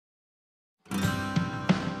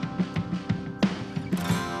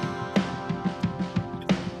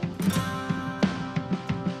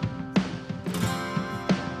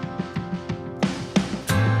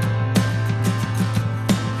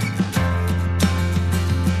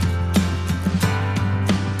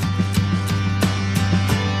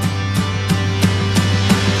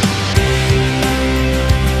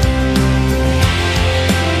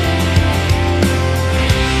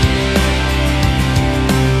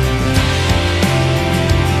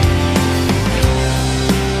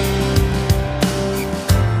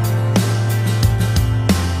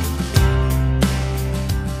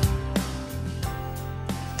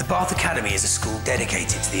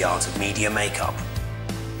dedicated to the art of media makeup.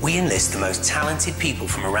 We enlist the most talented people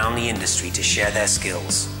from around the industry to share their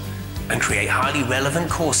skills and create highly relevant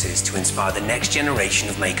courses to inspire the next generation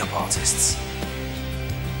of makeup artists.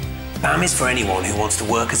 BAMM is for anyone who wants to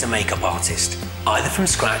work as a makeup artist, either from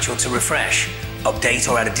scratch or to refresh, update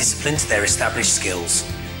or add a discipline to their established skills.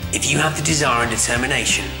 If you have the desire and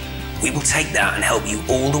determination, we will take that and help you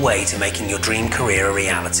all the way to making your dream career a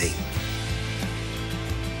reality.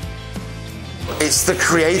 It's the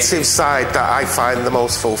creative side that I find the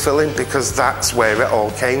most fulfilling, because that's where it all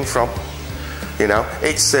came from. You know,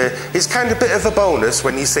 it's kind of a bit of a bonus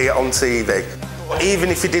when you see it on TV. Even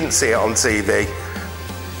if you didn't see it on TV,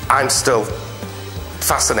 I'm still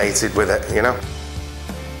fascinated with it, you know.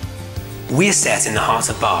 We are set in the heart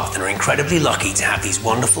of Bath and are incredibly lucky to have these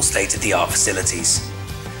wonderful state-of-the-art facilities.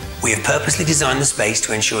 We have purposely designed the space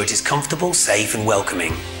to ensure it is comfortable, safe and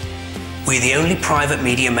welcoming. We are the only private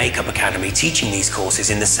media makeup academy teaching these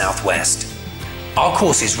courses in the Southwest. Our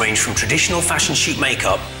courses range from traditional fashion shoot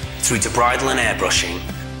makeup through to bridal and airbrushing.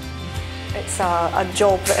 It's a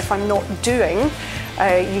job that if I'm not doing,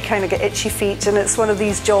 you kind of get itchy feet, and it's one of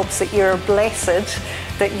these jobs that you're blessed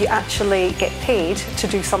that you actually get paid to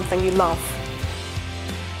do something you love.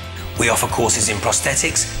 We offer courses in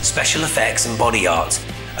prosthetics, special effects and body art,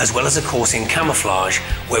 as well as a course in camouflage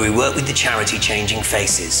where we work with the charity Changing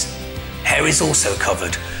Faces. Hair is also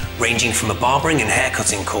covered, ranging from a barbering and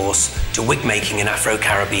haircutting course to wig making and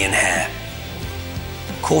Afro-Caribbean hair.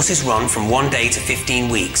 Courses run from 1 day to 15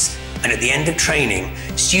 weeks, and at the end of training,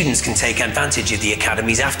 students can take advantage of the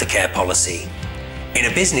Academy's aftercare policy. In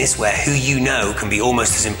a business where who you know can be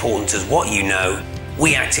almost as important as what you know,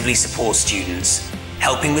 we actively support students,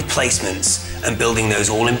 helping with placements and building those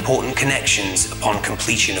all-important connections upon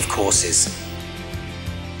completion of courses.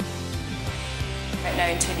 Know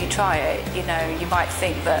until you try it. You know, you might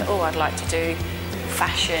think that, oh, I'd like to do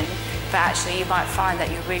fashion, but actually you might find that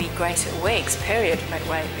you're really great at wigs, period,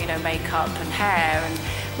 you know, makeup and hair, and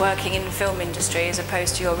working in the film industry as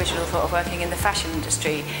opposed to your original thought of working in the fashion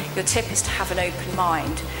industry. Your tip is to have an open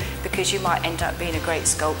mind, because you might end up being a great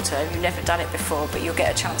sculptor. You've never done it before, but you'll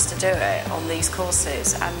get a chance to do it on these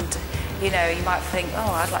courses, and you know, you might think,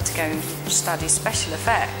 oh, I'd like to go and study special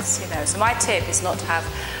effects, you know. So my tip is not to have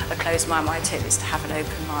a closed mind, my tip is to have an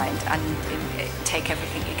open mind and take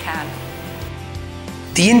everything you can.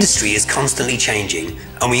 The industry is constantly changing,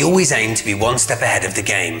 and we always aim to be one step ahead of the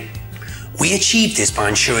game. We achieve this by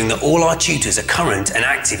ensuring that all our tutors are current and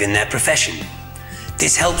active in their profession.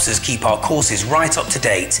 This helps us keep our courses right up to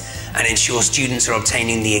date and ensure students are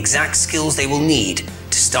obtaining the exact skills they will need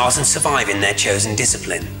to start and survive in their chosen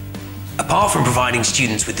discipline. Apart from providing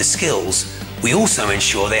students with the skills, we also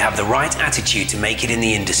ensure they have the right attitude to make it in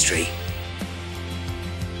the industry.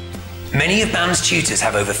 Many of BAMM's tutors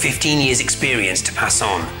have over 15 years' experience to pass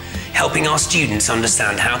on, helping our students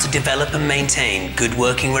understand how to develop and maintain good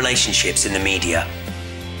working relationships in the media.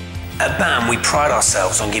 At BAMM, we pride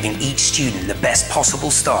ourselves on giving each student the best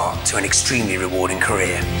possible start to an extremely rewarding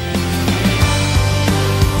career.